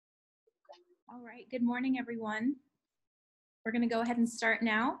All right, good morning, everyone. We're going to go ahead and start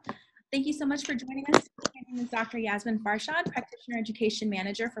now. Thank you so much for joining us. My name is Dr. Yasmin Farshad, Practitioner Education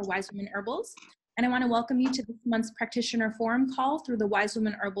Manager for Wise Women Herbals, and I want to welcome you to this month's Practitioner Forum call through the Wise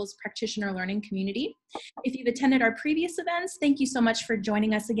Women Herbals Practitioner Learning Community. If you've attended our previous events, thank you so much for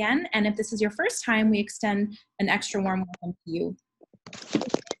joining us again, and if this is your first time, we extend an extra warm welcome to you.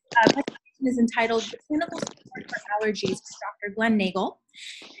 Presentation is entitled Botanical Support for Allergies with Dr. Glenn Nagel.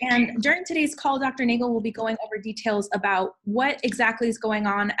 And during today's call, Dr. Nagel will be going over details about what exactly is going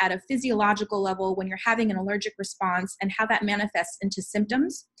on at a physiological level when you're having an allergic response and how that manifests into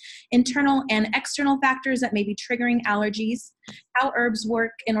symptoms, internal and external factors that may be triggering allergies, how herbs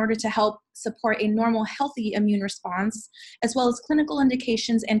work in order to help support a normal, healthy immune response, as well as clinical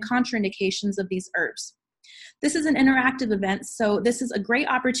indications and contraindications of these herbs. This is an interactive event, so this is a great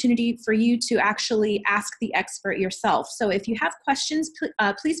opportunity for you to actually ask the expert yourself. So if you have questions,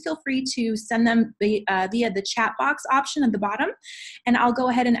 please feel free to send them via the chat box option at the bottom, and I'll go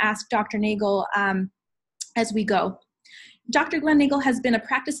ahead and ask Dr. Nagel as we go. Dr. Glenn Nagel has been a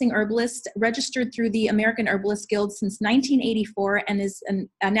practicing herbalist registered through the American Herbalist Guild since 1984 and is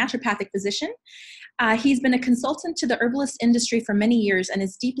a naturopathic physician. He's been a consultant to the herbalist industry for many years and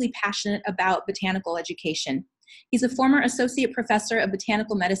is deeply passionate about botanical education. He's a former associate professor of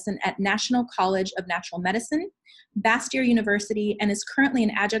botanical medicine at National College of Natural Medicine, Bastyr University, and is currently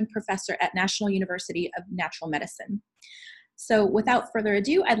an adjunct professor at National University of Natural Medicine. So without further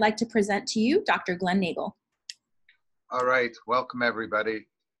ado, I'd like to present to you Dr. Glenn Nagel. All right, welcome everybody.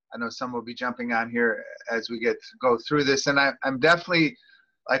 I know some will be jumping on here as we go through this, and I'm definitely,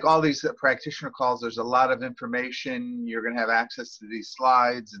 like all these practitioner calls, there's a lot of information. You're going to have access to these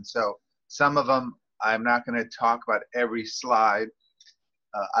slides, and so some of them I'm not going to talk about every slide.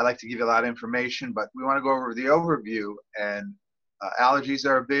 I like to give you a lot of information, but we want to go over the overview, and allergies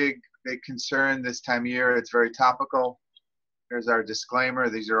are a big concern this time of year. It's very topical. Here's our disclaimer.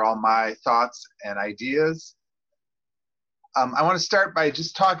 These are all my thoughts and ideas. I want to start by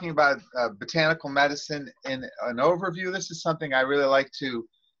just talking about botanical medicine in an overview. This is something I really like to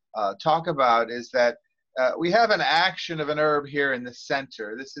talk about, is that we have an action of an herb here in the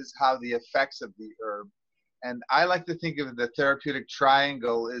center. This is how the effects of the herb. And I like to think of the therapeutic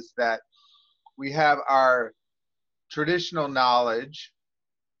triangle is that we have our traditional knowledge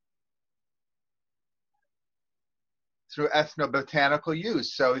through ethnobotanical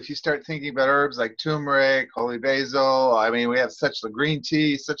use. So if you start thinking about herbs like turmeric, holy basil, I mean, we have such the green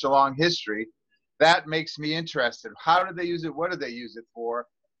tea, such a long history. That makes me interested. How did they use it? What did they use it for?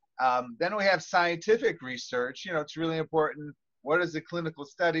 Then we have scientific research. You know, it's really important. What does the clinical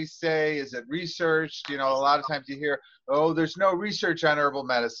study say? Is it researched? You know, a lot of times you hear, oh, there's no research on herbal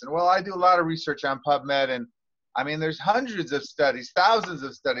medicine. Well, I do a lot of research on PubMed, and I mean, there's hundreds of studies, thousands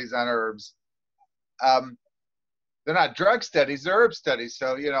of studies on herbs. They're not drug studies, they're herb studies.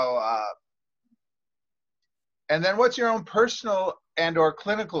 So, you know, and then what's your own personal and or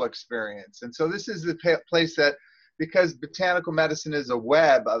clinical experience? And so this is the place that, because botanical medicine is a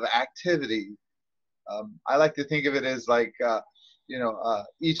web of activity, I like to think of it as like, you know,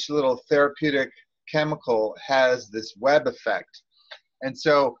 each little therapeutic chemical has this web effect. And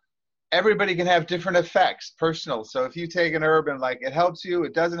so everybody can have different effects, personal. So if you take an herb and like it helps you,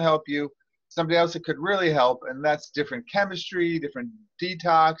 it doesn't help you, somebody else it could really help, and that's different chemistry, different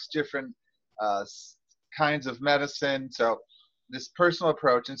detox, different kinds of medicine. So this personal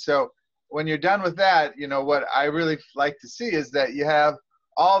approach. And so when you're done with that, you know, what I really like to see is that you have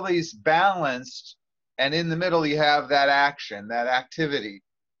all these balanced, and in the middle you have that action, that activity.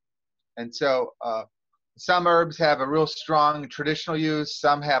 And so some herbs have a real strong traditional use,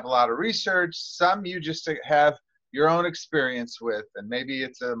 some have a lot of research, some you just have your own experience with, and maybe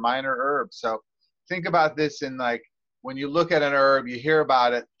it's a minor herb. So think about this in like, when you look at an herb, you hear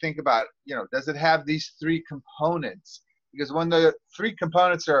about it, think about, you know, does it have these three components? Because when the three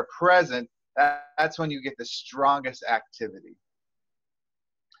components are present, that's when you get the strongest activity.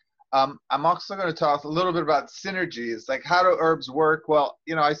 I'm also going to talk a little bit about synergies, like how do herbs work? Well,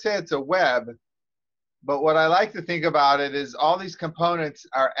 you know, I say it's a web, but what I like to think about it is all these components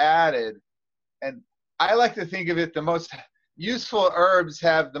are added, and I like to think of it, the most useful herbs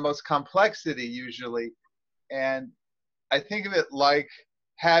have the most complexity usually, and I think of it like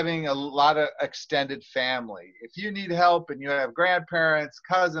having a lot of extended family. If you need help and you have grandparents,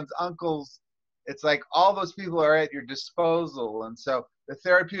 cousins, uncles, it's like all those people are at your disposal. And so the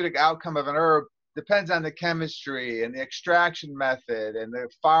therapeutic outcome of an herb depends on the chemistry and the extraction method and the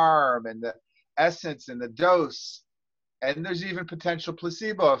farm and the essence and the dose. And there's even potential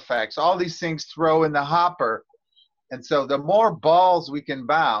placebo effects. All these things throw in the hopper. And so the more balls we can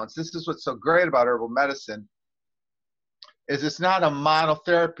bounce, this is what's so great about herbal medicine, is it's not a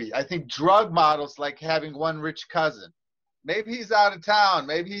monotherapy. I think drug models like having one rich cousin. Maybe he's out of town.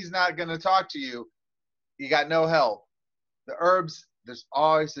 Maybe he's not going to talk to you. You got no help. The herbs, there's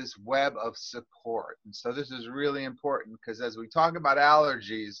always this web of support. And so this is really important because as we talk about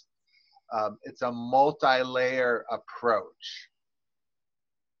allergies, it's a multi-layer approach.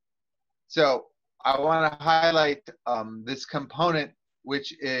 So I want to highlight this component,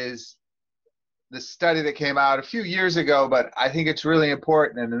 which is the study that came out a few years ago, but I think it's really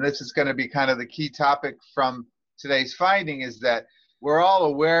important, and this is going to be kind of the key topic from today's finding, is that we're all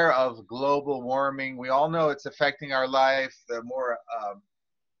aware of global warming. We all know it's affecting our life, the more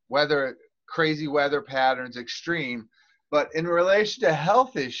crazy weather patterns, extreme. But in relation to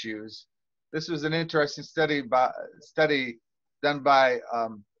health issues, this was an interesting study done by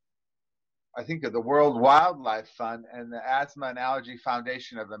I think of the World Wildlife Fund and the Asthma and Allergy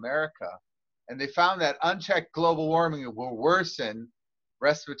Foundation of America. And they found that unchecked global warming will worsen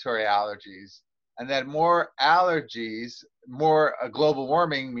respiratory allergies, and that more allergies, more global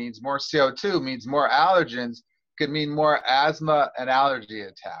warming means more CO2, means more allergens, could mean more asthma and allergy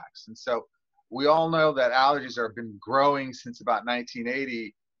attacks. And so we all know that allergies have been growing since about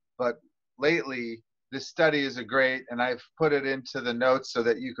 1980, but lately this study is great, and I've put it into the notes so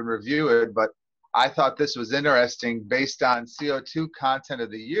that you can review it, but I thought this was interesting based on CO2 content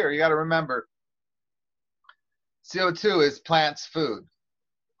of the year. You got to remember, CO2 is plants' food.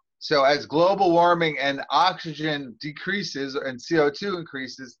 So as global warming and oxygen decreases and CO2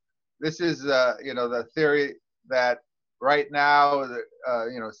 increases, this is the theory that right now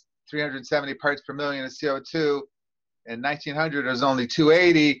 370 parts per million of CO2. In 1900 it was only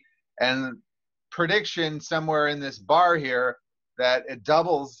 280, and prediction somewhere in this bar here that it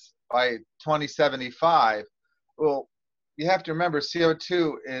doubles by 2075. Well, you have to remember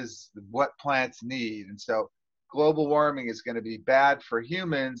CO2 is what plants need, and so global warming is going to be bad for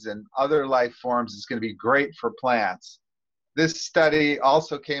humans and other life forms. It's going to be great for plants. This study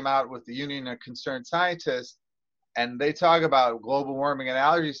also came out with the Union of Concerned Scientists, and they talk about global warming and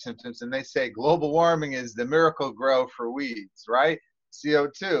allergy symptoms, and they say global warming is the miracle grow for weeds, right?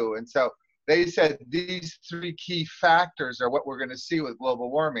 CO2. And so they said these three key factors are what we're going to see with global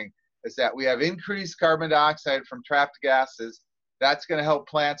warming, is that we have increased carbon dioxide from trapped gases. That's going to help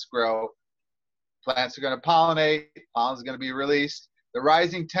plants grow. Plants are going to pollinate, pollen is going to be released. The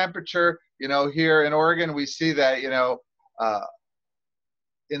rising temperature, here in Oregon, we see that,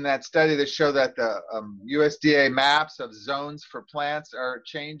 in that study that show that the USDA maps of zones for plants are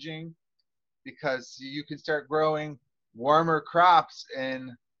changing because you can start growing warmer crops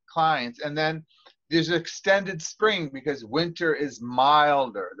in clients. And then there's extended spring because winter is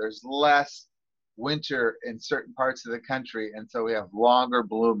milder. There's less winter in certain parts of the country, and so we have longer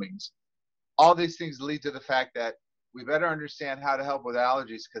bloomings. All these things lead to the fact that we better understand how to help with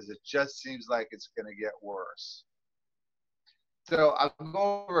allergies because it just seems like it's going to get worse. So I'll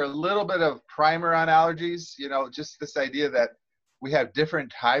go over a little bit of primer on allergies, just this idea that we have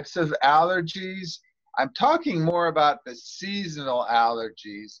different types of allergies. I'm talking more about the seasonal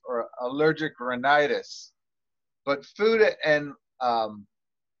allergies or allergic rhinitis, but food and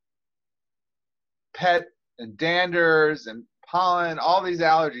pet and danders and pollen, all these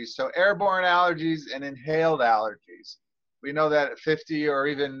allergies. So airborne allergies and inhaled allergies. We know that at 50, or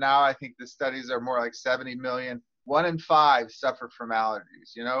even now, I think the studies are more like 70 million. 1 in 5 suffer from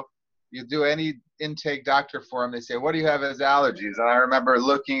allergies. You do any intake doctor form, they say, what do you have as allergies? And I remember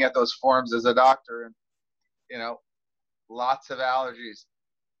looking at those forms as a doctor, and lots of allergies.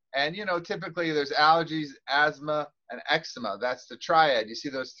 And typically there's allergies, asthma, and eczema. That's the triad. You see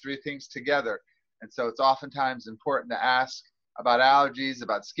those three things together. And so it's oftentimes important to ask about allergies,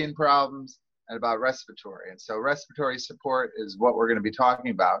 about skin problems, and about respiratory. And so respiratory support is what we're going to be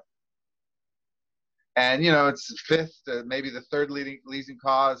talking about. And, it's fifth, maybe the third leading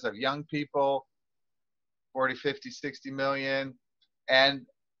cause of young people, 40, 50, 60 million. And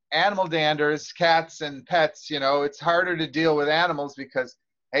animal danders, cats and pets, it's harder to deal with animals because,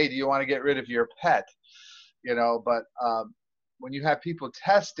 hey, do you want to get rid of your pet? But when you have people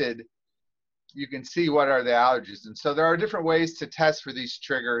tested, you can see what are the allergies. And so there are different ways to test for these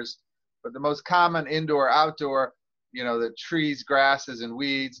triggers, but the most common indoor, outdoor, the trees, grasses, and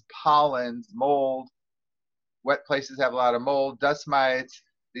weeds, pollens, mold. Wet places have a lot of mold, dust mites.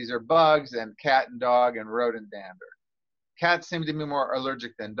 These are bugs, and cat and dog and rodent dander. Cats seem to be more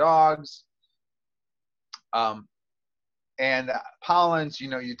allergic than dogs. And pollens,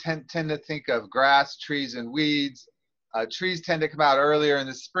 you tend to think of grass, trees, and weeds. Trees tend to come out earlier in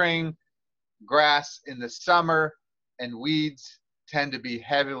the spring, grass in the summer. and weeds tend to be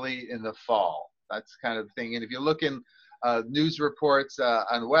heavily in the fall. That's kind of the thing. And if you look in news reports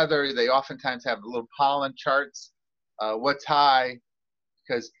on weather, they oftentimes have little pollen charts, what's high,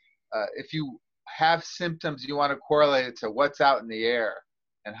 because if you have symptoms, you want to correlate it to what's out in the air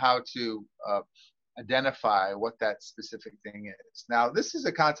and how to identify what that specific thing is. Now, this is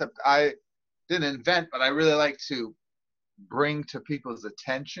a concept I didn't invent, but I really like to bring to people's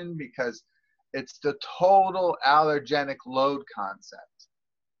attention because it's the total allergenic load concept.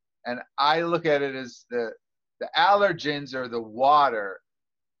 And I look at it as the allergens are the water,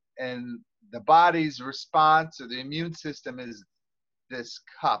 and the body's response or the immune system is this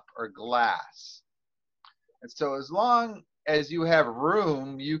cup or glass. And so as long as you have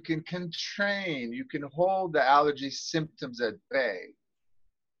room, you can constrain, you can hold the allergy symptoms at bay.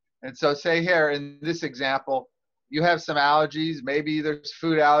 And so say here in this example, you have some allergies, maybe there's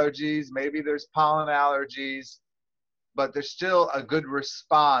food allergies, maybe there's pollen allergies, but there's still a good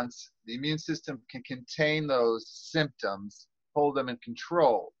response. The immune system can contain those symptoms, hold them in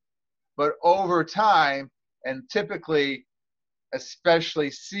control. But over time, and typically,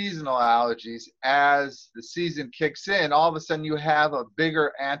 especially seasonal allergies, as the season kicks in, all of a sudden you have a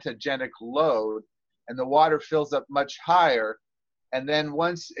bigger antigenic load and the water fills up much higher. And then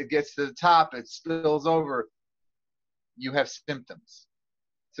once it gets to the top, it spills over, you have symptoms.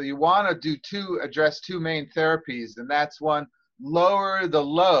 So you want to address two main therapies, and that's one, lower the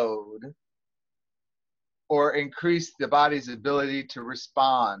load or increase the body's ability to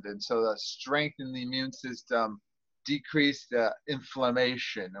respond. And so strengthen the immune system, decrease the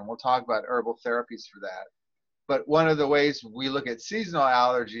inflammation, and we'll talk about herbal therapies for that. But one of the ways we look at seasonal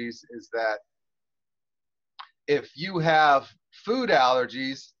allergies is that if you have food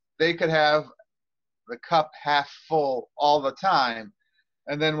allergies, they could have the cup half full all the time.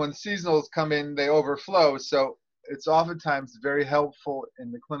 And then when seasonals come in, they overflow. So it's oftentimes very helpful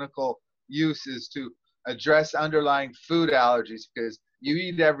in the clinical use is to address underlying food allergies because you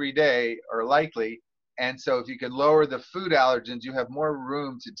eat every day or likely. And so if you can lower the food allergens, you have more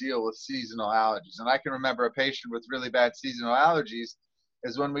room to deal with seasonal allergies. And I can remember a patient with really bad seasonal allergies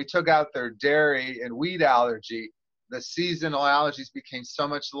is when we took out their dairy and wheat allergy, the seasonal allergies became so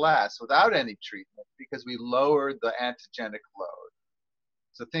much less without any treatment because we lowered the antigenic load.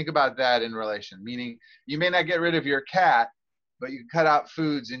 So think about that in relation, meaning you may not get rid of your cat, but you can cut out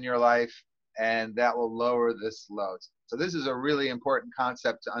foods in your life and that will lower this load. So this is a really important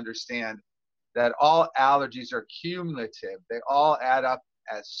concept to understand, that all allergies are cumulative. They all add up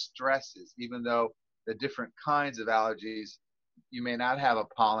as stresses, even though the different kinds of allergies, you may not have a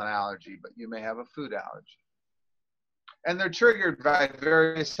pollen allergy, but you may have a food allergy. And they're triggered by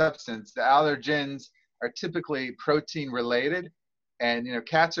various substances. The allergens are typically protein related. And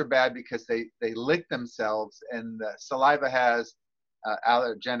cats are bad because they lick themselves, and the saliva has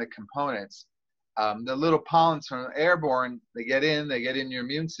allergenic components. The little pollens from airborne, they get in your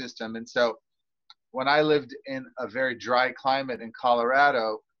immune system. And so when I lived in a very dry climate in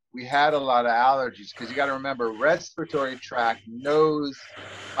Colorado, we had a lot of allergies because you got to remember, respiratory tract, nose,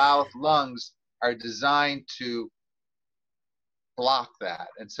 mouth, lungs are designed to block that.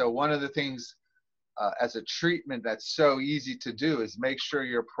 And so one of the things as a treatment that's so easy to do is make sure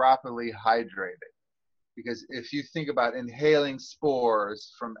you're properly hydrated. Because if you think about inhaling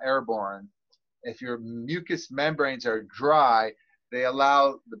spores from airborne, if your mucous membranes are dry, they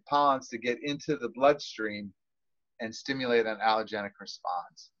allow the pollens to get into the bloodstream and stimulate an allergenic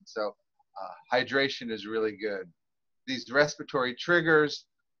response. So hydration is really good. These respiratory triggers,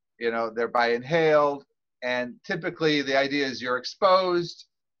 they're by inhaled, and typically the idea is you're exposed,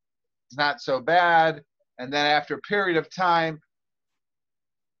 it's not so bad, and then after a period of time,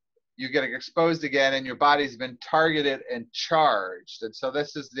 you get exposed again and your body's been targeted and charged. And so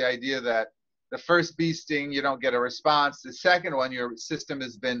this is the idea that the first bee sting, you don't get a response. The second one, your system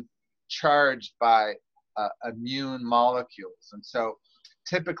has been charged by immune molecules. And so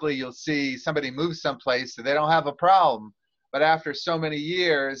typically you'll see somebody move someplace so they don't have a problem. But after so many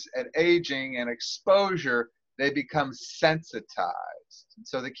years at aging and exposure, they become sensitized. And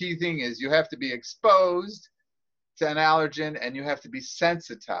so the key thing is you have to be exposed to an allergen and you have to be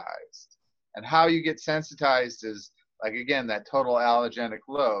sensitized. And how you get sensitized is, like, again, that total allergenic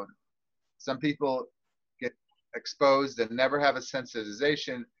load. Some people get exposed and never have a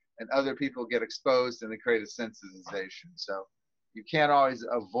sensitization, and other people get exposed and they create a sensitization. So you can't always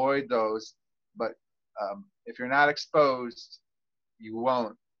avoid those, but if you're not exposed, you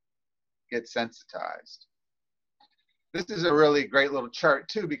won't get sensitized. This is a really great little chart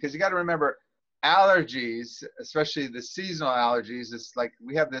too, because you got to remember allergies, especially the seasonal allergies, it's like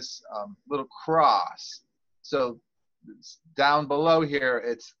we have this little cross. So down below here,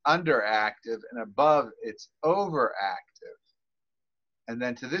 it's underactive, and above, it's overactive. And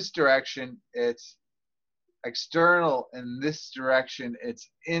then to this direction, it's external. In this direction, it's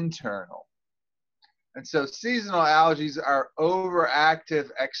internal. And so seasonal allergies are overactive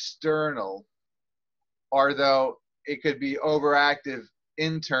external, or though it could be overactive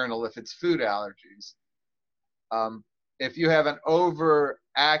internal if it's food allergies. If you have an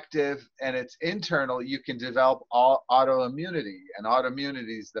overactive and it's internal, you can develop autoimmunity, and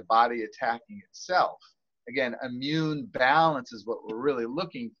autoimmunity is the body attacking itself. Again, immune balance is what we're really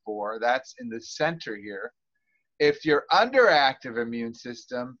looking for. That's in the center here. If you're underactive immune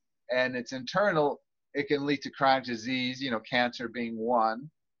system and it's internal, it can lead to chronic disease, cancer being one.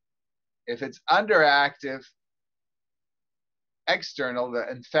 If it's underactive external, the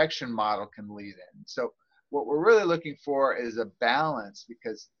infection model can lead in. So what we're really looking for is a balance,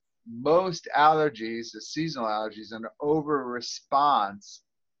 because most allergies, the seasonal allergies, are an over response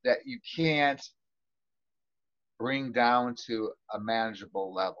that you can't bring down to a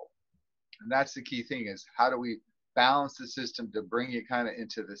manageable level. And that's the key thing, is how do we balance the system to bring you kind of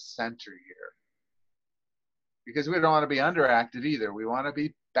into the center here? Because we don't want to be underactive either. We want to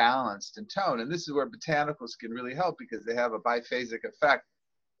be balanced and toned. And this is where botanicals can really help, because they have a biphasic effect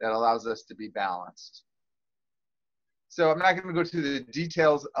that allows us to be balanced. So I'm not going to go through the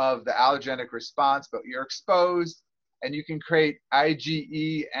details of the allergenic response, but you're exposed and you can create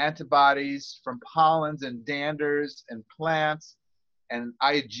IgE antibodies from pollens and danders and plants, and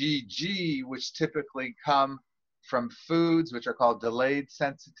IgG, which typically come from foods, which are called delayed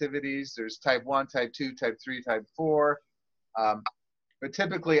sensitivities. There's type 1, type 2, type 3, type 4. But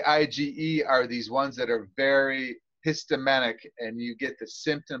typically IgE are these ones that are very histaminic, and you get the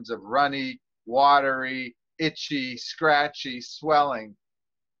symptoms of runny, watery, itchy, scratchy, swelling.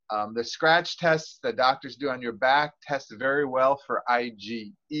 The scratch tests that doctors do on your back test very well for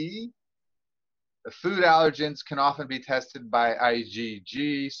IgE. The food allergens can often be tested by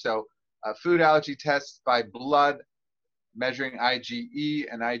IgG. So food allergy tests by blood measuring IgE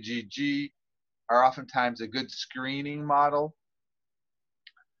and IgG are oftentimes a good screening model.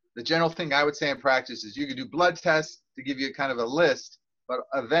 The general thing I would say in practice is you could do blood tests to give you kind of a list, but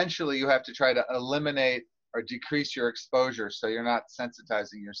eventually you have to try to eliminate or decrease your exposure so you're not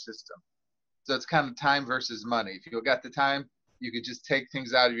sensitizing your system. So it's kind of time versus money. If you've got the time, you could just take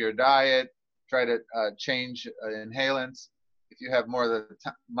things out of your diet, try to change inhalants. If you have more of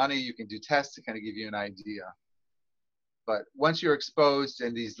the money, you can do tests to kind of give you an idea. But once you're exposed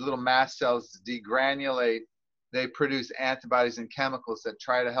and these little mast cells degranulate, they produce antibodies and chemicals that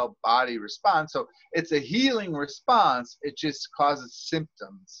try to help body respond. So it's a healing response. It just causes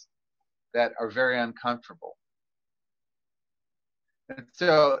symptoms that are very uncomfortable. And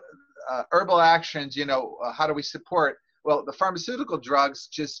so herbal actions, how do we support? Well, the pharmaceutical drugs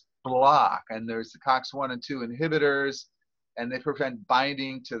just block, and there's the COX-1 and 2 inhibitors, and they prevent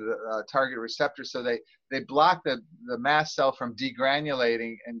binding to the target receptor. So they block the mast cell from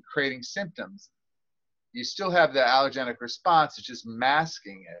degranulating and creating symptoms. You still have the allergenic response, it's just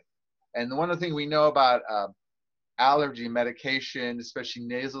masking it. And one of the things we know about allergy medication, especially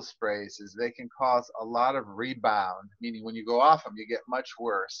nasal sprays, is they can cause a lot of rebound, meaning when you go off them, you get much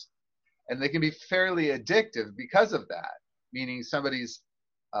worse. And they can be fairly addictive because of that, meaning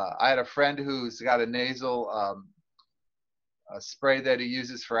I had a friend who's got a nasal a spray that he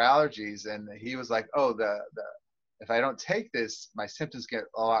uses for allergies, and he was like, oh, if I don't take this, my symptoms get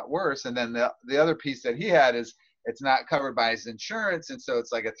a lot worse. And then the other piece that he had is it's not covered by his insurance, and so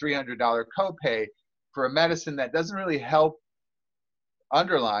it's like a $300 copay for a medicine that doesn't really help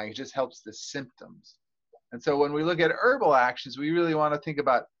underlying, it just helps the symptoms. And so when we look at herbal actions, we really want to think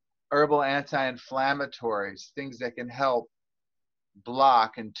about herbal anti-inflammatories, things that can help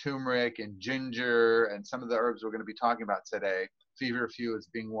block, and turmeric and ginger and some of the herbs we're going to be talking about today, feverfew as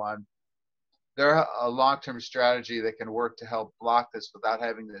being one. They're a long-term strategy that can work to help block this without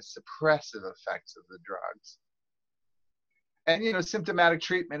having the suppressive effects of the drugs. And symptomatic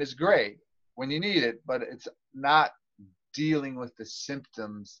treatment is great when you need it, but it's not dealing with the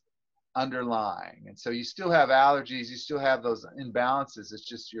symptoms underlying. And so you still have allergies, you still have those imbalances, it's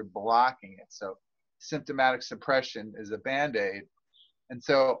just you're blocking it. So symptomatic suppression is a Band-Aid. And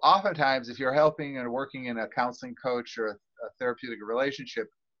so oftentimes if you're helping and working in a counseling coach or a therapeutic relationship,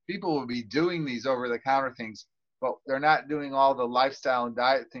 people will be doing these over-the-counter things, but they're not doing all the lifestyle and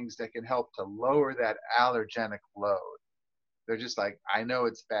diet things that can help to lower that allergenic load. They're just like, I know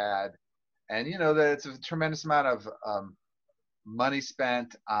it's bad. And that it's a tremendous amount of money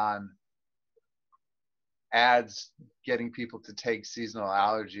spent on ads getting people to take seasonal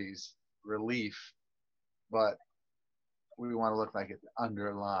allergies relief, but we want to look like it's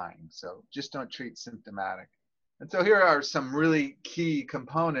underlying. So just don't treat symptomatic. And so here are some really key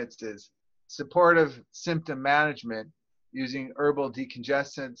components: is supportive symptom management using herbal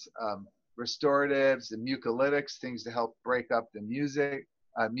decongestants, restoratives, and mucolytics, things to help break up the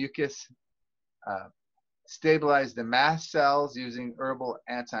mucus, stabilize the mast cells using herbal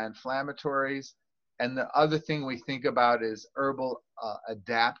anti-inflammatories. And the other thing we think about is herbal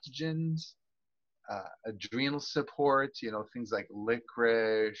adaptogens, adrenal support, things like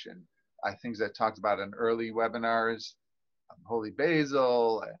licorice and things I talked about in early webinars, holy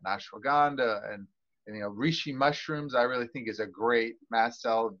basil and ashwagandha and reishi mushrooms. I really think is a great mast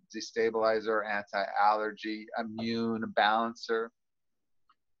cell destabilizer, anti-allergy, immune balancer.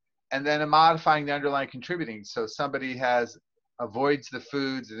 And then modifying the underlying contributing. So somebody avoids the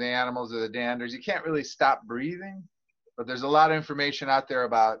foods, the animals, or the danders. You can't really stop breathing, but there's a lot of information out there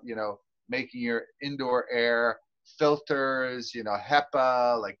about, making your indoor air filters,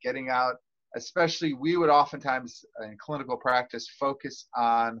 HEPA, like getting out. Especially, we would oftentimes in clinical practice focus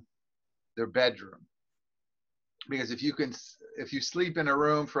on their bedroom, because if you sleep in a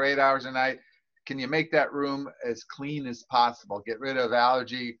room for 8 hours a night, can you make that room as clean as possible? Get rid of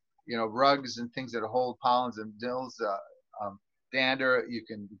allergy, rugs and things that hold pollens and dills, dander. You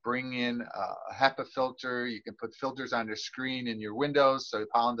can bring in a HEPA filter. You can put filters on your screen in your windows so the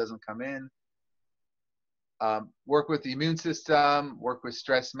pollen doesn't come in. Work with the immune system, work with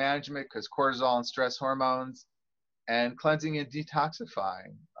stress management, because cortisol and stress hormones, and cleansing and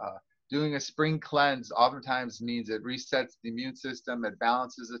detoxifying. Doing a spring cleanse oftentimes means it resets the immune system, it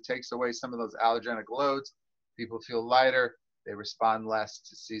balances it, takes away some of those allergenic loads. People feel lighter, they respond less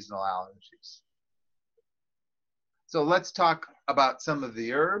to seasonal allergies. So let's talk about some of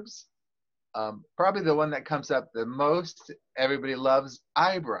the herbs. Probably the one that comes up the most, everybody loves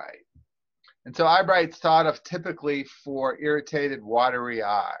eyebright. And so eyebright's thought of typically for irritated, watery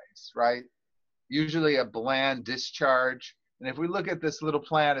eyes, right? Usually a bland discharge. And if we look at this little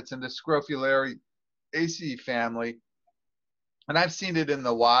plant, it's in the Scrophulariaceae family. And I've seen it in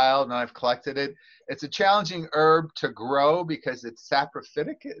the wild and I've collected it. It's a challenging herb to grow because it's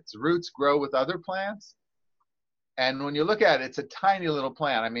saprophytic. Its roots grow with other plants. And when you look at it, it's a tiny little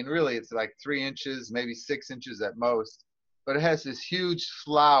plant. I mean, really, it's like 3 inches, maybe 6 inches at most. But it has this huge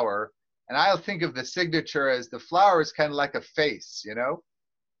flower. And I'll think of the signature as the flower is kind of like a face,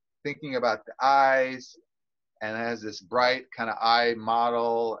 thinking about the eyes. And it has this bright kind of eye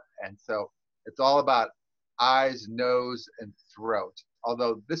model. And so it's all about eyes, nose, and throat.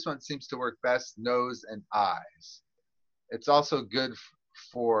 Although this one seems to work best, nose and eyes. It's also good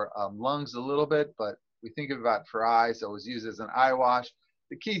for lungs a little bit, but we think about for eyes, so it was used as an eye wash.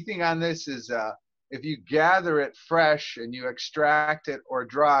 The key thing on this is if you gather it fresh and you extract it or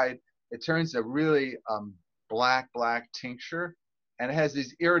dried, it turns a really black tincture. And it has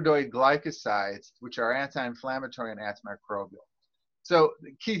these iridoid glycosides, which are anti-inflammatory and antimicrobial. So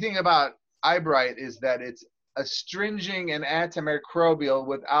the key thing about eyebright is that it's astringent and antimicrobial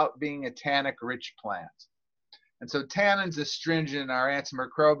without being a tannic-rich plant. And so tannins, astringent, are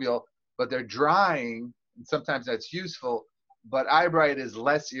antimicrobial, but they're drying, and sometimes that's useful. But eyebright is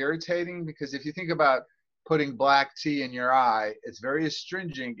less irritating, because if you think about putting black tea in your eye, it's very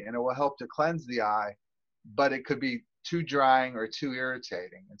astringent and it will help to cleanse the eye, but it could be too drying or too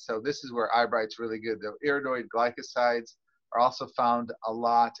irritating. And so this is where eyebright's really good. The iridoid glycosides are also found a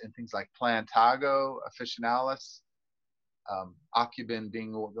lot in things like Plantago officinalis, Aucubin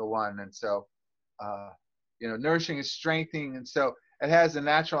being the one. And so, nourishing and strengthening. And so it has a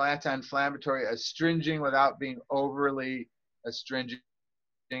natural anti-inflammatory, astringing without being overly astringent,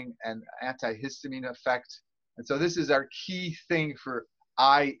 and antihistamine effect. And so this is our key thing for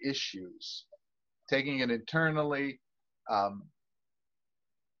eye issues. Taking it internally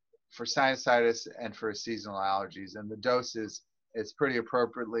for sinusitis and for seasonal allergies. And the dose is pretty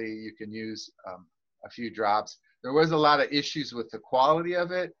appropriately. You can use a few drops. There was a lot of issues with the quality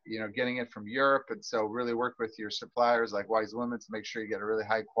of it, getting it from Europe. And so really work with your suppliers like Wise Women to make sure you get a really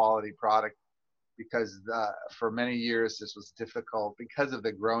high quality product, because for many years this was difficult because of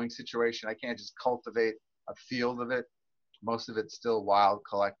the growing situation. I can't just cultivate a field of it. Most of it's still wild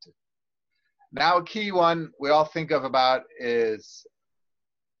collected. Now a key one we all think of about is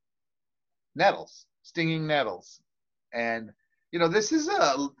nettles, stinging nettles. And this is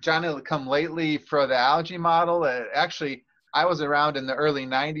Johnny come lately for the allergy model. Actually, I was around in the early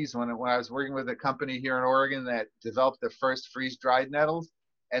 90s when I was working with a company here in Oregon that developed the first freeze-dried nettles.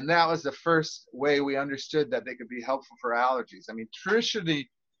 And that was the first way we understood that they could be helpful for allergies. I mean,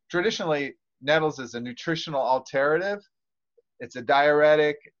 traditionally, nettles is a nutritional alternative. It's a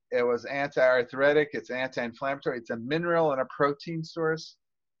diuretic. It was anti-arthritic. It's anti-inflammatory. It's a mineral and a protein source.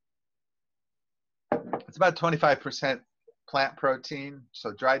 It's about 25% plant protein.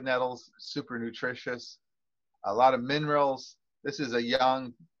 So dried nettles, super nutritious. A lot of minerals. This is a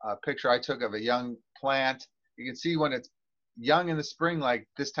young picture I took of a young plant. You can see when it's young in the spring, like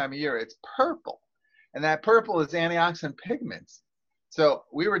this time of year, it's purple. And that purple is antioxidant pigments. So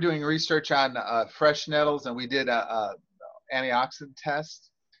we were doing research on fresh nettles, and we did a antioxidant test.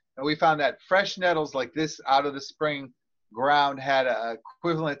 And we found that fresh nettles like this out of the spring ground had a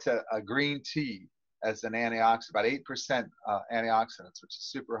equivalent to a green tea as an antioxidant, about 8% antioxidants, which is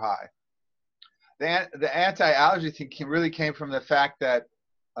super high. The anti-allergy thing really came from the fact that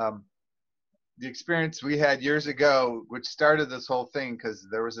the experience we had years ago, which started this whole thing, because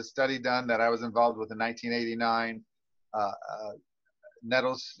there was a study done that I was involved with in 1989.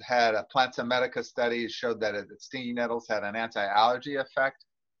 Nettles had a Planta Medica study showed that stinging nettles had an anti-allergy effect.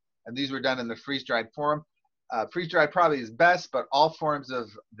 And these were done in the freeze-dried form. Freeze-dried probably is best, but all forms of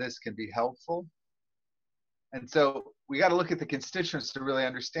this can be helpful. And so we got to look at the constituents to really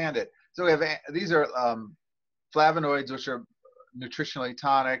understand it. So we have, these are flavonoids, which are nutritionally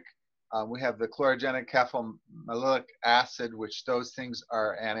tonic. We have the chlorogenic caffeoylmalonic acid, which those things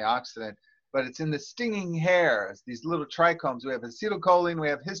are antioxidant. But it's in the stinging hairs, these little trichomes. We have acetylcholine, we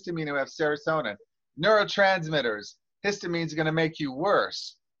have histamine, we have serotonin. Neurotransmitters. Histamine is going to make you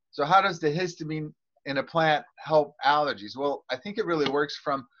worse. So how does the histamine in a plant help allergies? Well, I think it really works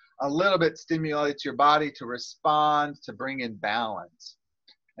from a little bit stimulates your body to respond, to bring in balance.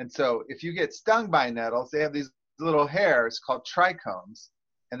 And so if you get stung by nettles, they have these little hairs called trichomes,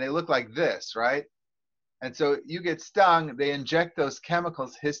 and they look like this, right? And so you get stung, they inject those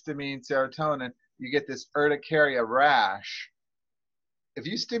chemicals, histamine, serotonin, you get this urticaria rash. If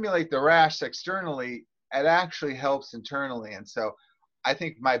you stimulate the rash externally, it actually helps internally. And so I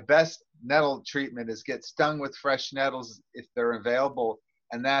think my best nettle treatment is get stung with fresh nettles if they're available,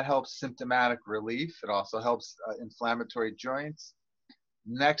 and that helps symptomatic relief. It also helps inflammatory joints.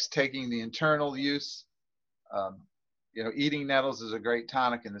 Next, taking the internal use. You know, eating nettles is a great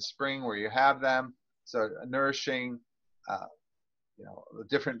tonic in the spring where you have them. So nourishing, you know, the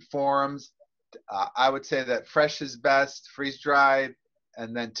different forms. I would say that fresh is best, freeze-dried,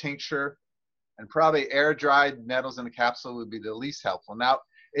 and then tincture. And probably air-dried nettles in a capsule would be the least helpful. Now,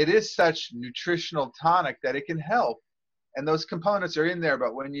 it is such nutritional tonic that it can help. And those components are in there,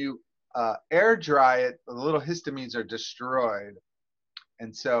 but when you air dry it, the little histamines are destroyed.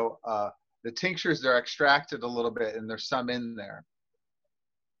 And so the tinctures, they're extracted a little bit, and there's some in there.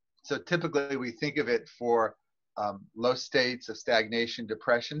 So typically we think of it for low states of stagnation,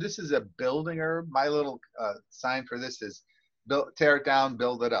 depression. This is a building herb. My little sign for this is tear it down,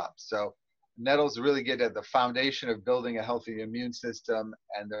 build it up. So nettles really get at the foundation of building a healthy immune system,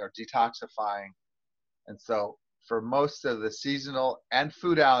 and they're detoxifying. And so for most of the seasonal and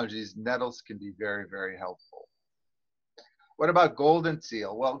food allergies, nettles can be very, very helpful. What about golden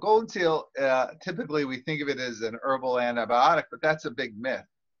seal? Well, golden seal, typically we think of it as an herbal antibiotic, but that's a big myth.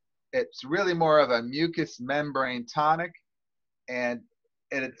 It's really more of a mucous membrane tonic, and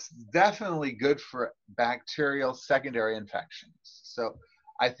it's definitely good for bacterial secondary infections. So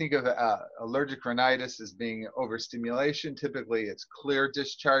I think of allergic rhinitis as being overstimulation. Typically it's clear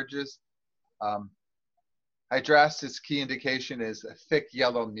discharges. Hydrastis key indication is a thick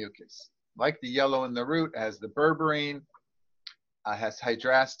yellow mucus. Like the yellow in the root, has the berberine, has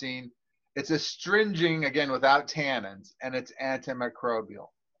hydrastine. It's astringing, again, without tannins, and it's antimicrobial.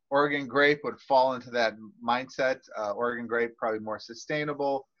 Oregon grape would fall into that mindset. Oregon grape probably more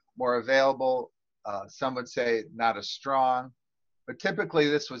sustainable, more available. Some would say not as strong, but typically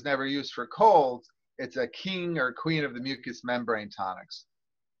this was never used for colds. It's a king or queen of the mucous membrane tonics.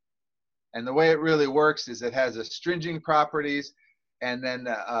 And the way it really works is it has astringing properties, and then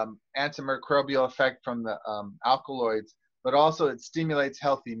the antimicrobial effect from the alkaloids, but also it stimulates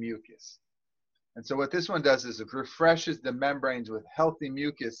healthy mucus. And so what this one does is it refreshes the membranes with healthy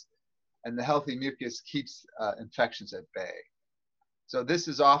mucus, and the healthy mucus keeps infections at bay. So this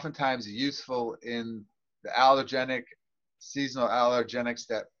is oftentimes useful in the allergenic, seasonal allergenics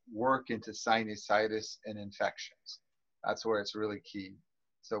that work into sinusitis and infections. That's where it's really key.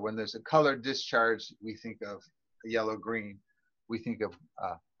 So when there's a colored discharge, we think of yellow-green. We think of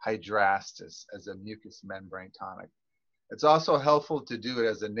hydrastis as a mucous membrane tonic. It's also helpful to do it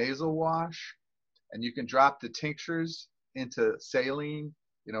as a nasal wash. And you can drop the tinctures into saline,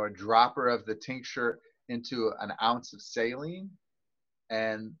 you know, a dropper of the tincture into an ounce of saline.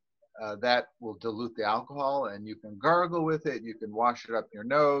 And that will dilute the alcohol, and you can gargle with it. You can wash it up your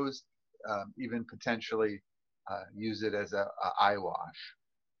nose, even potentially use it as a eye wash.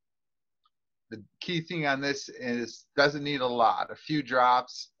 The key thing on this is doesn't need a lot, a few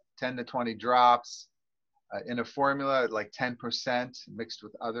drops, 10 to 20 drops in a formula, like 10% mixed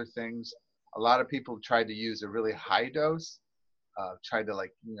with other things. A lot of people tried to use a really high dose, tried to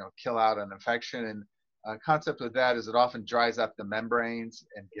kill out an infection. And concept with that is it often dries up the membranes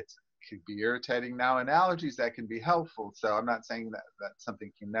and could be irritating. Now in allergies that can be helpful, so I'm not saying that that's something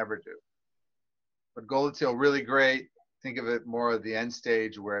you can never do. But Golden Seal, really great. Think of it more of the end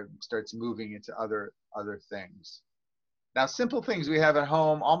stage where it starts moving into other things. Now, simple things we have at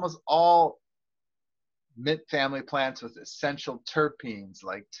home, almost all mint family plants with essential terpenes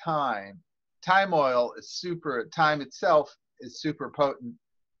like thyme. Thyme oil is thyme itself is super potent.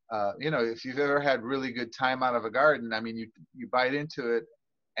 If you've ever had really good thyme out of a garden, I mean, you bite into it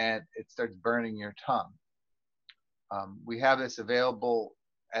and it starts burning your tongue. We have this available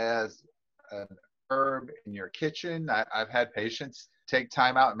as an herb in your kitchen. I've had patients take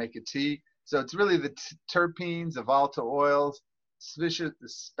thyme out and make a tea. So it's really the terpenes, the volatile oils,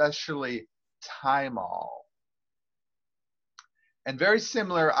 especially thymol. And very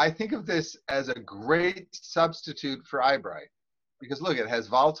similar, I think of this as a great substitute for eyebright. Because look, it has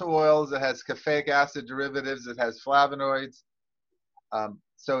volatile oils, it has caffeic acid derivatives, it has flavonoids.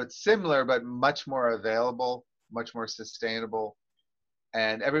 So it's similar, but much more available, much more sustainable.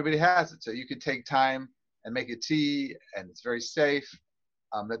 And everybody has it. So you could take thyme and make a tea, and it's very safe.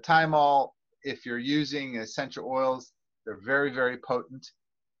 The thymol, if you're using essential oils, they're very, very potent,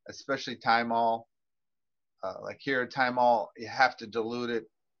 especially thymol. Like here, thymol, you have to dilute it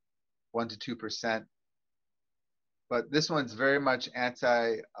 1 to 2%. But this one's very much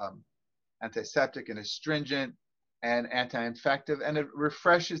antiseptic and astringent and anti-infective, and it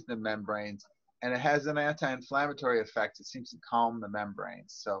refreshes the membranes, and it has an anti-inflammatory effect. It seems to calm the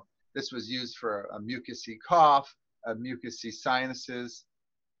membranes. So this was used for a mucousy cough, a mucousy sinuses.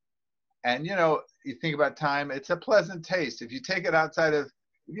 And you think about thyme, it's a pleasant taste. If you take it if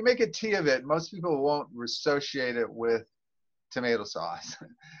you make a tea of it, most people won't associate it with tomato sauce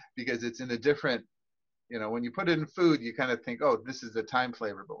because it's in a different, when you put it in food, you kind of think, oh, this is the thyme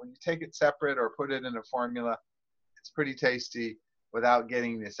flavor. But when you take it separate or put it in a formula, it's pretty tasty without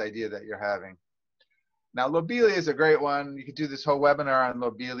getting this idea that you're having. Now, lobelia is a great one. You could do this whole webinar on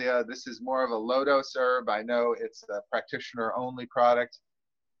lobelia. This is more of a low-dose herb. I know it's a practitioner-only product.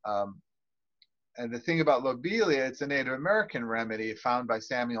 And the thing about lobelia, it's a Native American remedy found by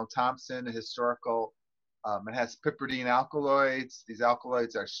Samuel Thompson, a historical. It has piperidine alkaloids. These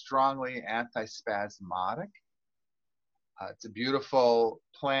alkaloids are strongly antispasmodic. It's a beautiful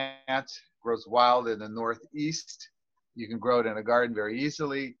plant, grows wild in the Northeast. You can grow it in a garden very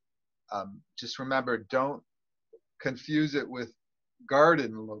easily. Just remember, don't confuse it with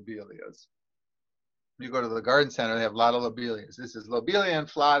garden lobelias. You go to the garden center, they have a lot of lobelias. This is Lobelia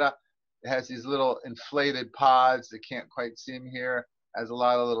inflata. It has these little inflated pods. You can't quite see them here. It has a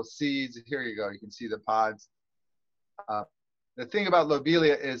lot of little seeds. Here you go. You can see the pods. The thing about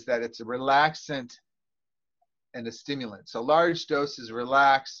lobelia is that it's a relaxant and a stimulant. So large doses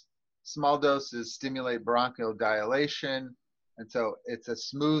relax. Small doses stimulate bronchial dilation. And so it's a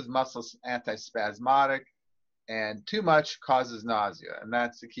smooth muscle antispasmodic. And too much causes nausea. And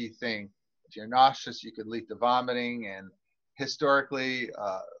that's the key thing. If you're nauseous, you could lead to vomiting. And historically,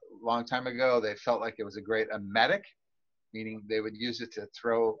 a long time ago, they felt like it was a great emetic, meaning they would use it to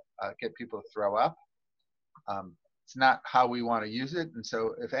get people to throw up. It's not how we want to use it. And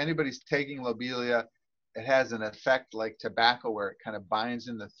so if anybody's taking lobelia, it has an effect like tobacco where it kind of binds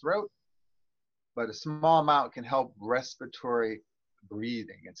in the throat, but a small amount can help respiratory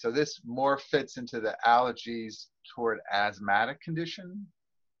breathing. And so this more fits into the allergies toward asthmatic condition.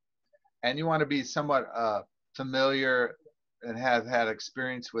 And you want to be somewhat familiar and have had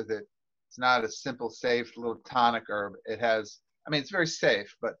experience with it. It's not a simple, safe little tonic herb. It has, it's very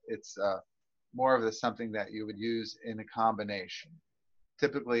safe, but it's more of something that you would use in a combination.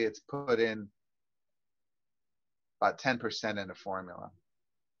 Typically, it's put in about 10% in a formula.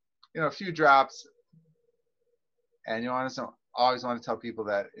 A few drops. And you always want to tell people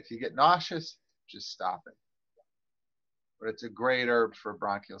that if you get nauseous, just stop it. But it's a great herb for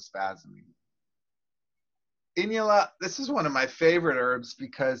bronchial spasming. Inula, this is one of my favorite herbs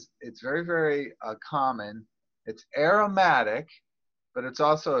because it's very, very common. It's aromatic, but it's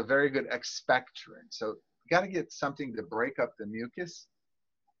also a very good expectorant. So you got to get something to break up the mucus.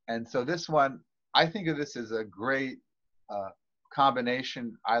 And so this one, I think of this as a great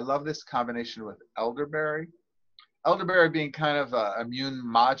combination. I love this combination with elderberry. Elderberry being kind of immune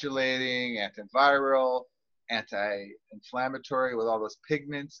modulating, antiviral, anti-inflammatory with all those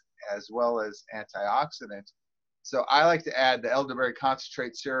pigments, as well as antioxidants. So I like to add the elderberry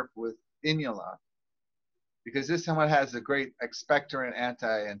concentrate syrup with inula, because this one has a great expectorant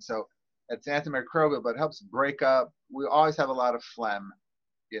and so it's antimicrobial, but it helps break up. We always have a lot of phlegm,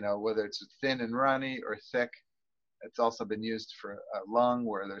 you know, whether it's thin and runny or thick. It's also been used for lung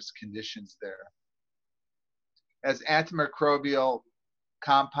where there's conditions there. As antimicrobial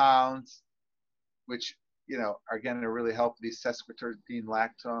compounds, which, you know, are going to really help these sesquiterpene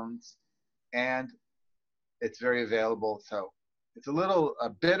lactones, and it's very available. So it's a little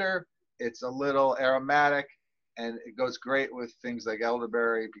bitter, it's a little aromatic, and it goes great with things like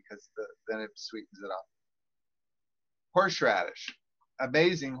elderberry because then it sweetens it up. Horseradish,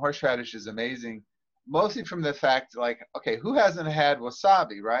 amazing. Horseradish is amazing, mostly from the fact, like, okay, who hasn't had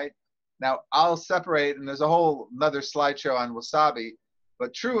wasabi, right? Now I'll separate, and there's a whole another slideshow on wasabi,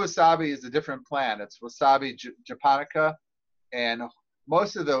 but true wasabi is a different plant. It's wasabi japonica, and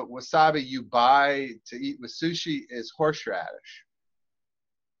most of the wasabi you buy to eat with sushi is horseradish,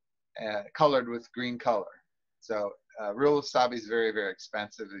 colored with green color. So real wasabi is very, very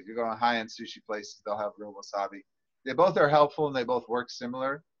expensive. If you go to high-end sushi places, they'll have real wasabi. They both are helpful and they both work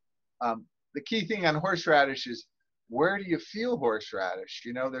similar. The key thing on horseradish is, where do you feel horseradish?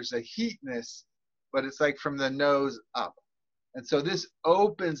 You know, there's a heatness, but it's like from the nose up. And so this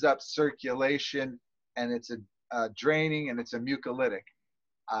opens up circulation, and it's a draining, and it's a mucolytic.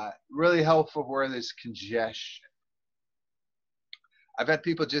 Really helpful where there's congestion. I've had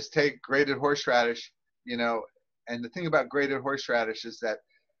people just take grated horseradish, you know, and the thing about grated horseradish is that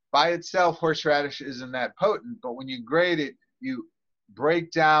by itself, horseradish isn't that potent, but when you grate it, you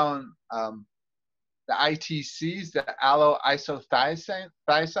break down the ITCs, the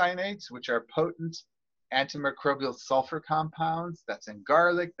alloisothiocyanates, which are potent antimicrobial sulfur compounds. That's in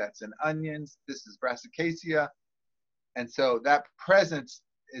garlic, that's in onions, this is brassicaceae. And so that presence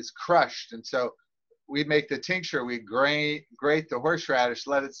is crushed. And so we make the tincture, we grate the horseradish,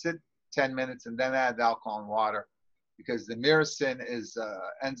 let it sit 10 minutes, and then add the alcohol and water, because the myrisin is an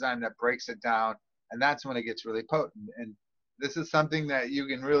enzyme that breaks it down, and that's when it gets really potent. And this is something that you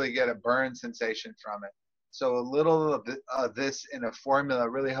can really get a burn sensation from it. So a little of this in a formula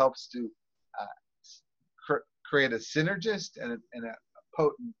really helps to create a synergist and a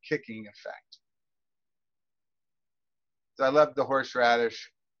potent kicking effect. So I love the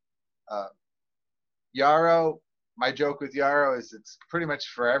horseradish. Yarrow, my joke with yarrow is it's pretty much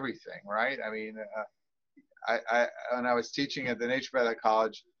for everything, right? I mean, when I was teaching at the Naturopathic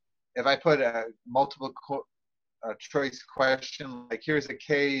College, if I put a multiple choice question, like here's a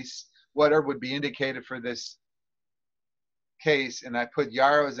case, what herb would be indicated for this case, and I put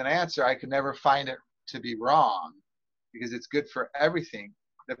yarrow as an answer, I could never find it to be wrong, because it's good for everything.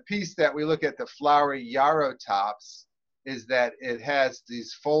 The piece that we look at, the flowery yarrow tops, is that it has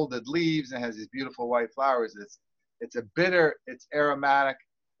these folded leaves and has these beautiful white flowers. It's a bitter, it's aromatic,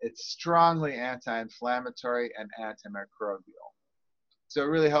 it's strongly anti-inflammatory and antimicrobial. So it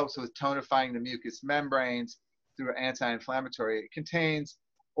really helps with tonifying the mucous membranes through anti-inflammatory. It contains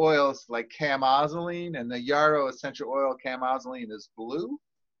oils like camozoline, and the yarrow essential oil camozoline is blue.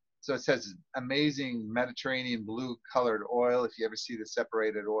 So it says amazing Mediterranean blue colored oil if you ever see the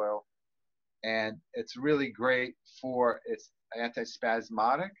separated oil. And it's really great for, it's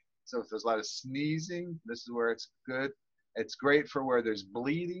antispasmodic. So if there's a lot of sneezing, this is where it's good. It's great for where there's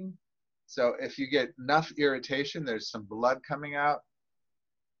bleeding. So if you get enough irritation, there's some blood coming out.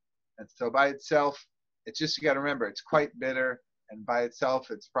 And so by itself, it's just, you got to remember, it's quite bitter. And by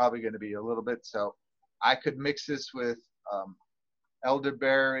itself, it's probably going to be a little bit. So I could mix this with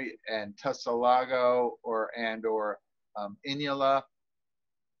elderberry and tussilago or inula.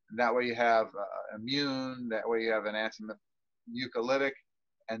 And that way you have immune, that way you have an anti-mucolytic,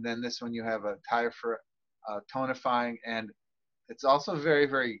 and then this one you have a tonifying, and it's also very,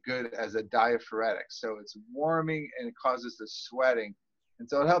 very good as a diaphoretic. So it's warming and it causes the sweating. And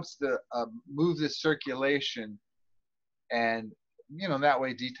so it helps to move the circulation and, you know, that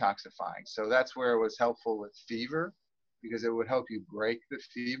way detoxifying. So that's where it was helpful with fever, because it would help you break the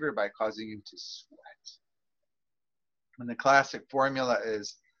fever by causing you to sweat. And the classic formula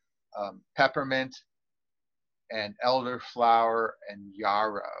is peppermint and elderflower and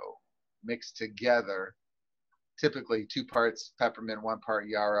yarrow mixed together, typically 2 parts peppermint, 1 part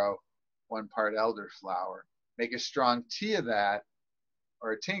yarrow, 1 part elderflower. Make a strong tea of that,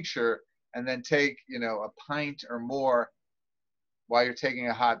 or a tincture, and then take, you know, a pint or more while you're taking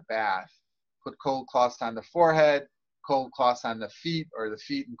a hot bath. Put cold cloths on the forehead, cold cloths on the feet, or the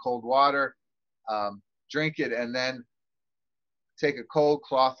feet in cold water. Drink it, and then take a cold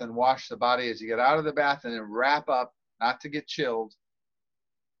cloth and wash the body as you get out of the bath, and then wrap up, not to get chilled.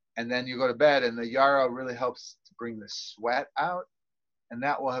 And then you go to bed, and the yarrow really helps to bring the sweat out, and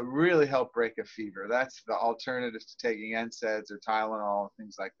that will really help break a fever. That's the alternative to taking NSAIDs or Tylenol,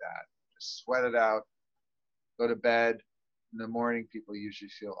 things like that. Just sweat it out, go to bed. In the morning, people usually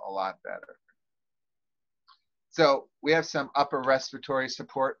feel a lot better. So we have some upper respiratory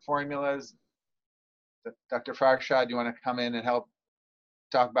support formulas. Dr. Farshad, you want to come in and help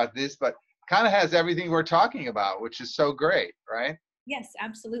talk about this? But kind of has everything we're talking about, which is so great, right? Yes,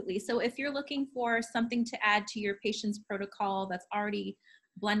 absolutely. So if you're looking for something to add to your patient's protocol that's already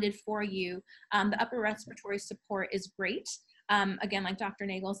blended for you, the upper respiratory support is great. Again, like Dr.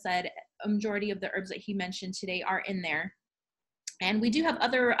 Nagel said, a majority of the herbs that he mentioned today are in there. And we do have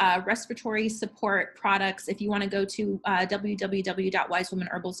other respiratory support products. If you want to go to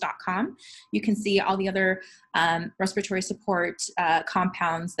www.wisewomenherbals.com, you can see all the other respiratory support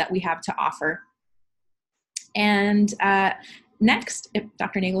compounds that we have to offer. And next,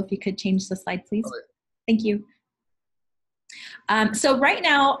 Dr. Nagel, if you could change the slide, please. Okay. Thank you. So right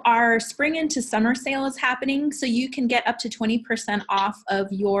now, our spring into summer sale is happening. So you can get up to 20% off of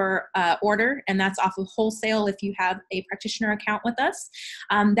your order, and that's off of wholesale if you have a practitioner account with us.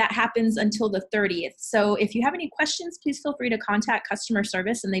 That happens until the 30th. So if you have any questions, please feel free to contact customer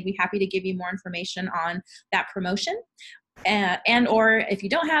service, and they'd be happy to give you more information on that promotion. And or if you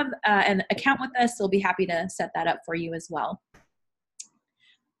don't have an account with us, they'll be happy to set that up for you as well.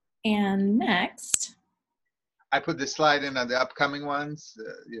 And next. I put this slide in on the upcoming ones,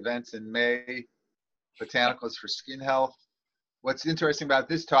 the events in May. Botanicals for skin health. What's interesting about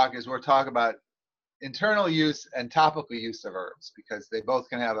this talk is we'll talk about internal use and topical use of herbs, because they both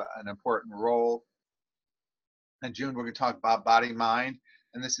can have an important role. In June, we're going to talk about body-mind,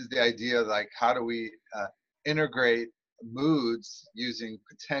 and this is the idea of like how do we integrate moods using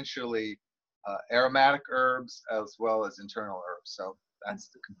potentially aromatic herbs as well as internal herbs. So that's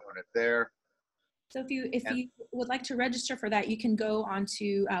the component there. So if you would like to register for that, you can go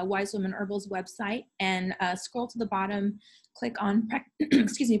onto Wise Women Herbal's website and scroll to the bottom, click on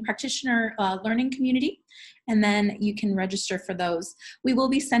practitioner learning community, and then you can register for those. We will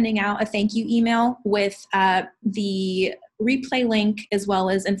be sending out a thank you email with the replay link as well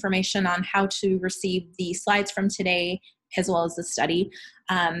as information on how to receive the slides from today as well as the study.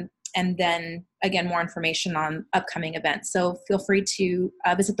 And then, again, more information on upcoming events. So feel free to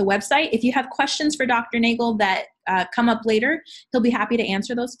visit the website. If you have questions for Dr. Nagel that come up later, he'll be happy to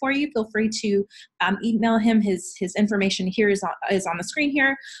answer those for you. Feel free to email him. His information here is on the screen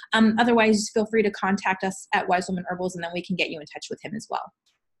here. Otherwise, feel free to contact us at Wise Women Herbals, and then we can get you in touch with him as well.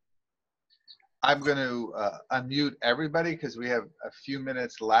 I'm going to unmute everybody because we have a few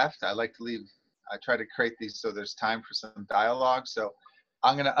minutes left. I try to create these so there's time for some dialogue. So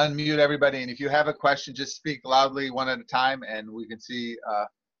I'm going to unmute everybody, and if you have a question, just speak loudly one at a time, and we can see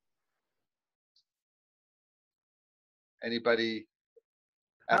anybody.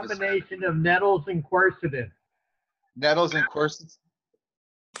 Combination of nettles and quercetin. Nettles and quercetin?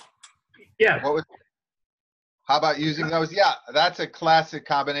 Yeah. How about using those? Yeah, that's a classic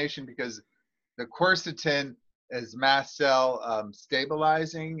combination because the quercetin is mast cell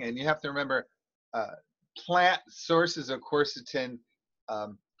stabilizing, and you have to remember plant sources of quercetin.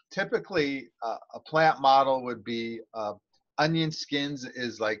 Typically, a plant model would be onion skins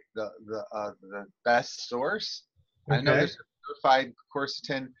is like the best source. Okay. I know there's certified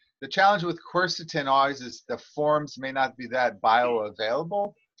quercetin. The challenge with quercetin always is the forms may not be that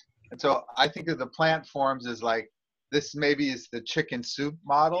bioavailable. And so I think of the plant forms as like, this maybe is the chicken soup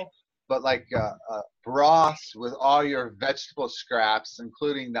model, but like broths with all your vegetable scraps,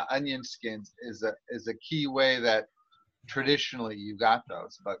 including the onion skins, is a key way that traditionally you got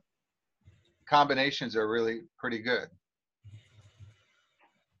those, but combinations are really pretty good.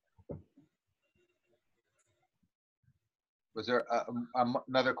 Was there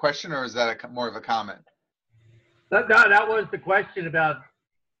another question, or is that more of a comment? That was the question about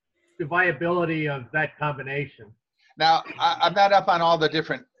the viability of that combination. Now, I'm not up on all the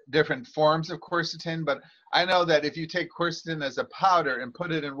different forms of quercetin, but I know that if you take quercetin as a powder and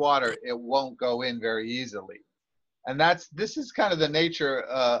put it in water, it won't go in very easily. And this is kind of the nature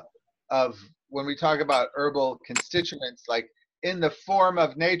of when we talk about herbal constituents, like in the form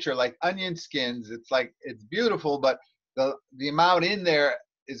of nature, like onion skins, it's beautiful, but the amount in there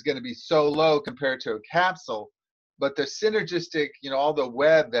is going to be so low compared to a capsule. But the synergistic, all the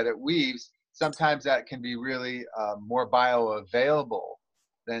web that it weaves, sometimes that can be really more bioavailable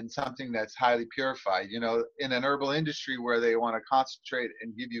than something that's highly purified. In an herbal industry where they want to concentrate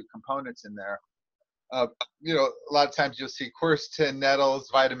and give you components in there, a lot of times you'll see quercetin, nettles,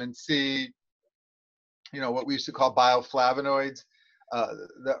 vitamin C, what we used to call bioflavonoids.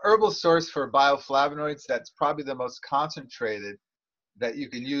 the herbal source for bioflavonoids that's probably the most concentrated that you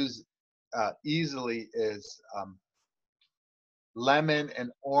can use easily is lemon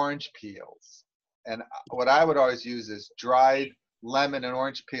and orange peels. And what I would always use is dried lemon and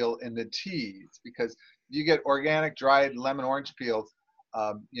orange peel in the teas, because you get organic dried lemon orange peels,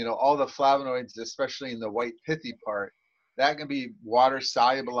 you know, all the flavonoids, especially in the white pithy part, that can be water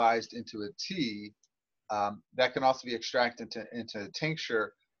solubilized into a tea. That can also be extracted into a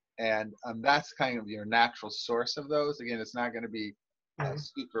tincture, and that's kind of your natural source of those. Again, it's not going to be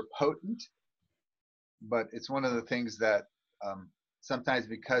super potent, but it's one of the things that sometimes,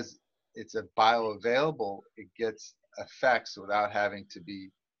 because it's a bioavailable, it gets effects without having to be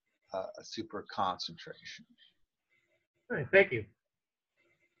a super concentration. All right, thank you.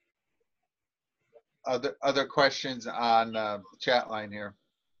 Other questions on the chat line here?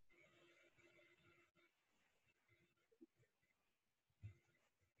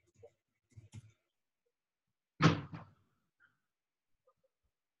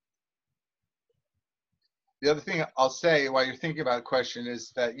 The other thing I'll say while you're thinking about a question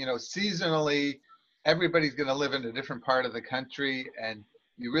is that, you know, seasonally, everybody's going to live in a different part of the country, and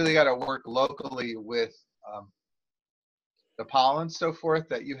you really got to work locally with the pollen, so forth,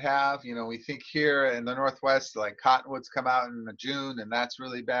 that you have. You know, we think here in the Northwest, like cottonwoods come out in June, and that's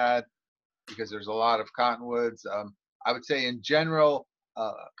really bad because there's a lot of cottonwoods. I would say in general,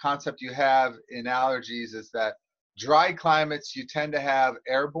 concept you have in allergies is that dry climates, you tend to have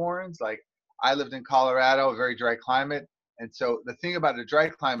airbornes. Like I lived in Colorado, a very dry climate. And so the thing about a dry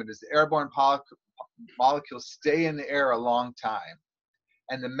climate is the airborne molecules stay in the air a long time,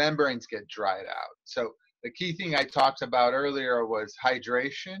 and the membranes get dried out. So the key thing I talked about earlier was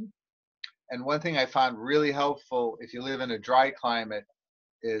hydration. And one thing I found really helpful if you live in a dry climate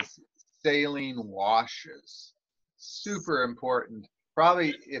is saline washes. Super important.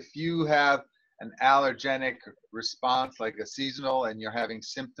 Probably if you have an allergenic response, like a seasonal, and you're having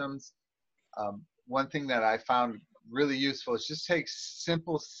symptoms, one thing that I found really useful is just take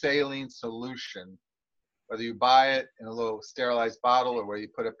simple saline solution, whether you buy it in a little sterilized bottle or where you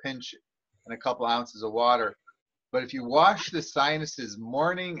put a pinch and a couple ounces of water. But if you wash the sinuses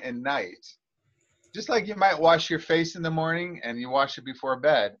morning and night, just like you might wash your face in the morning and you wash it before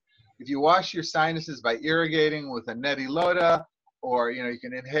bed, if you wash your sinuses by irrigating with a neti loda, or you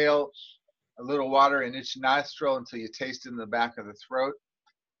can inhale a little water in each nostril until you taste it in the back of the throat,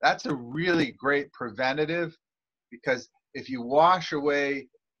 that's a really great preventative, because if you wash away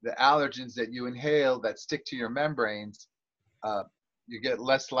the allergens that you inhale that stick to your membranes, you get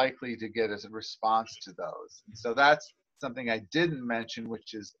less likely to get a response to those. And so that's something I didn't mention,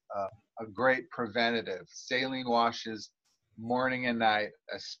 which is a great preventative. Saline washes morning and night,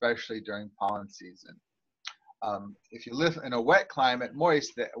 especially during pollen season. If you live in a wet climate,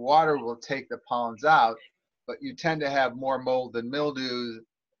 moist, the water will take the pollens out, but you tend to have more mold and mildew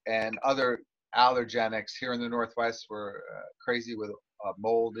and other allergenics. Here in the Northwest, we're crazy with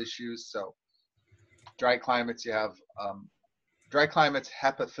mold issues. So dry climates, you have dry climates,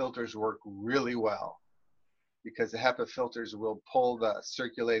 HEPA filters work really well, because the HEPA filters will pull the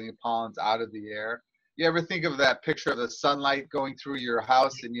circulating pollens out of the air. You ever think of that picture of the sunlight going through your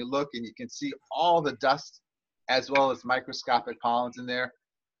house, and you look and you can see all the dust as well as microscopic pollens in there?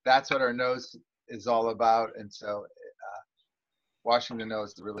 That's what our nose is all about. And so washing the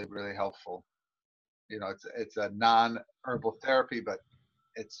nose is really, really helpful. It's a non-herbal therapy, but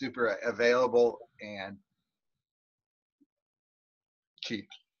it's super available and cheap.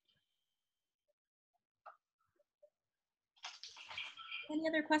 Any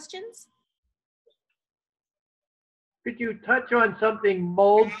other questions? Could you touch on something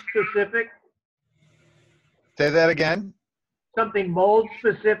mold specific? Say that again. Something mold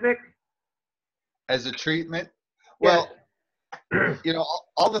specific? As a treatment? Yes. Well,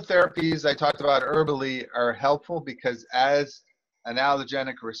 all the therapies I talked about herbally are helpful, because as an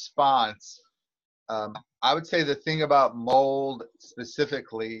allergenic response, I would say the thing about mold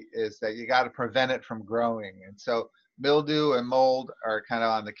specifically is that you got to prevent it from growing. And so mildew and mold are kind of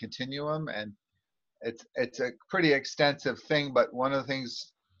on the continuum, and it's a pretty extensive thing. But one of the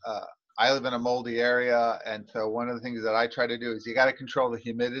things, I live in a moldy area, and so one of the things that I try to do is you got to control the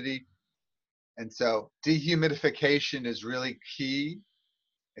humidity. And so dehumidification is really key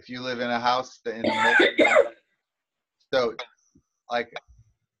if you live in a house in a moldy. So like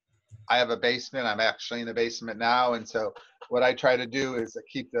I have a basement, I'm actually in the basement now, and so what I try to do is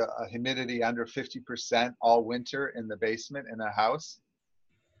keep the humidity under 50% all winter in the basement in a house.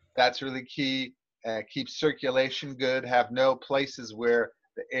 That's really key. Keep circulation good, have no places where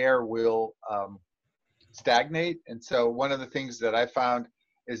the air will stagnate. And so one of the things that I found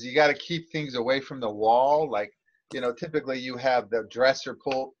is you got to keep things away from the wall. Like, typically you have the dresser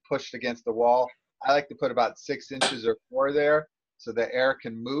pushed against the wall. I like to put about 6 inches or more there so the air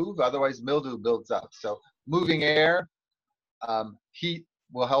can move. Otherwise, mildew builds up. So moving air, heat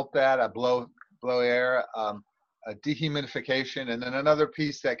will help that. Blow air, dehumidification, and then another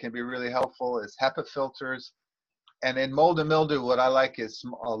piece that can be really helpful is HEPA filters. And in mold and mildew, what I like is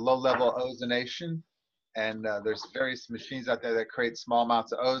low-level ozonation. And there's various machines out there that create small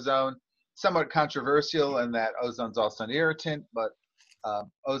amounts of ozone. Somewhat controversial in that ozone's also an irritant, but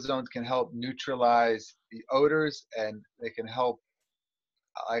ozone can help neutralize the odors, and they can help.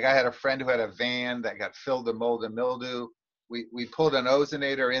 Like I had a friend who had a van that got filled with mold and mildew. We pulled an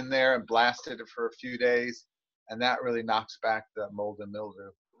ozonator in there and blasted it for a few days, and that really knocks back the mold and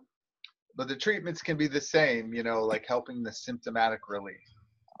mildew. But the treatments can be the same, like helping the symptomatic relief.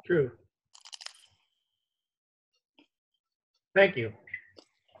 True. Thank you.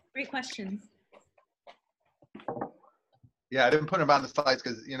 Great questions. Yeah, I didn't put them on the slides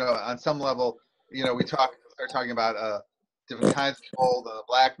because, on some level, we start talking about different kinds of mold,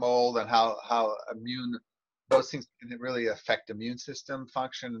 black mold, and how immune, those things can really affect immune system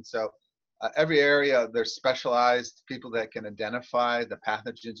function. And so every area, there's specialized people that can identify the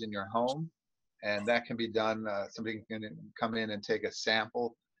pathogens in your home. And that can be done. Somebody can come in and take a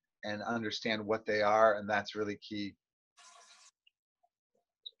sample and understand what they are. And that's really key.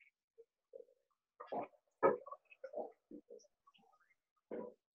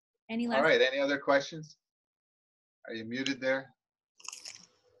 All right, any other questions? Are you muted there?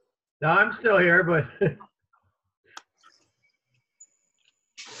 No, I'm still here, but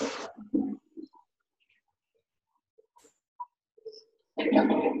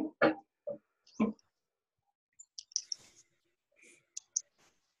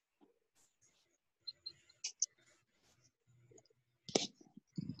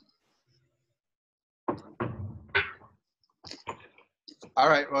All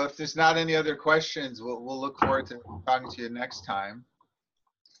right, well, if there's not any other questions, we'll look forward to talking to you next time.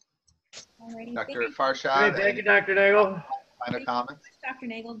 Alrighty, Dr. Farshad. thank you, Dr. Nagel. Final comments? Dr.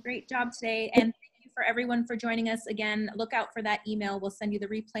 Nagel, great job today. And thank you for everyone for joining us. Again, look out for that email. We'll send you the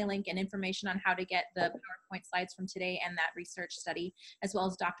replay link and information on how to get the PowerPoint slides from today and that research study, as well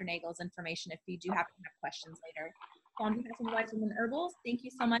as Dr. Nagel's information if you do happen to have questions later. So on behalf of Wise Women Herbals, thank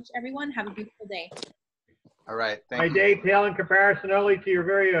you so much, everyone. Have a beautiful day. All right, thank My you. day pale in comparison only to your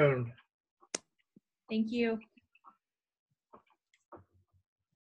very own. Thank you.